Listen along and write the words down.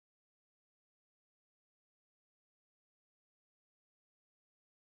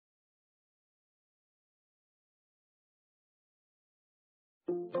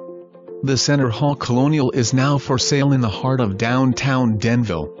The Center Hall Colonial is now for sale in the heart of downtown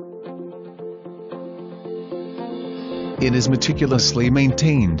Denville. It is meticulously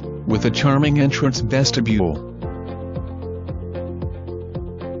maintained, with a charming entrance vestibule.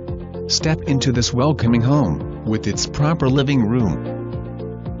 Step into this welcoming home, with its proper living room.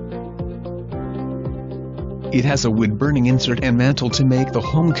 It has a wood-burning insert and mantel to make the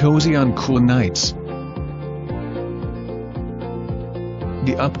home cozy on cool nights.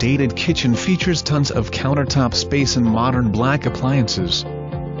 The updated kitchen features tons of countertop space and modern black appliances.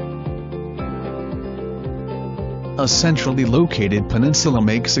 A centrally located Peninsula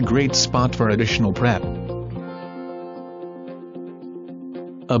makes a great spot for additional prep.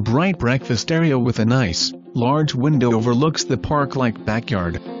 A bright breakfast area with a nice, large window overlooks the park-like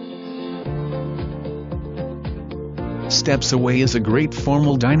backyard. Steps away is a great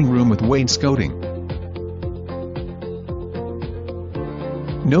formal dining room with wainscoting.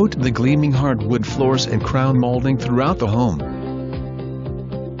 Note the gleaming hardwood floors and crown molding throughout the home.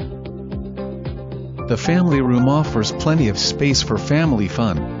 The family room offers plenty of space for family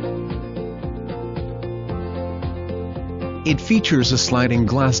fun. It features a sliding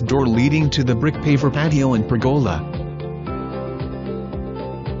glass door leading to the brick paver patio and pergola.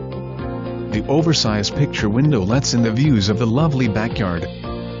 The oversized picture window lets in the views of the lovely backyard.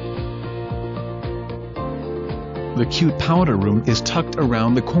 The cute powder room is tucked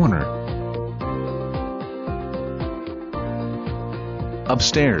around the corner.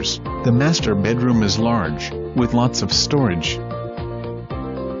 Upstairs, the master bedroom is large, with lots of storage.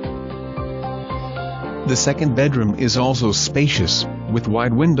 The second bedroom is also spacious, with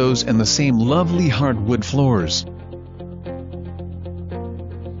wide windows and the same lovely hardwood floors.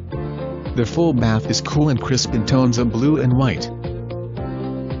 The full bath is cool and crisp in tones of blue and white.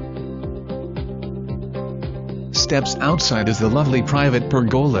 Steps outside is the lovely private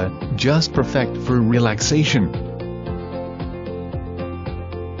pergola, just perfect for relaxation.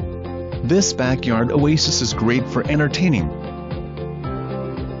 This backyard oasis is great for entertaining.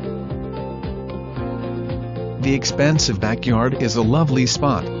 The expansive backyard is a lovely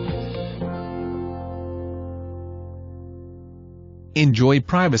spot. Enjoy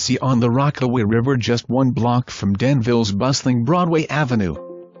privacy on the Rockaway River just 1 block from Denville's bustling Broadway Avenue.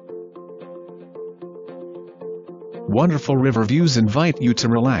 Wonderful river views invite you to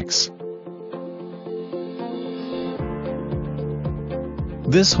relax.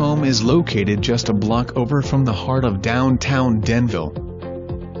 This home is located just a block over from the heart of downtown Denville.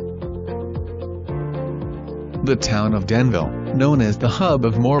 The town of Denville, known as the hub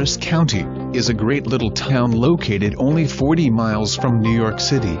of Morris County, is a great little town located only 40 miles from New York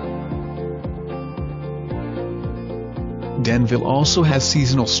City. Denville also has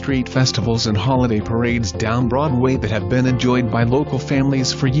seasonal street festivals and holiday parades down Broadway that have been enjoyed by local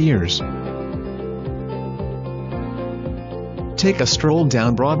families for years. Take a stroll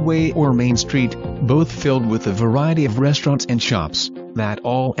down Broadway or Main Street, both filled with a variety of restaurants and shops, that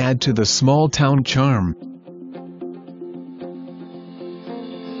all add to the small town charm.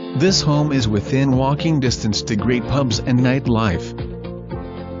 This home is within walking distance to great pubs and nightlife.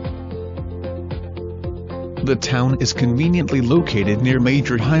 The town is conveniently located near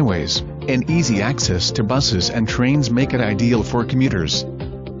major highways, and easy access to buses and trains make it ideal for commuters.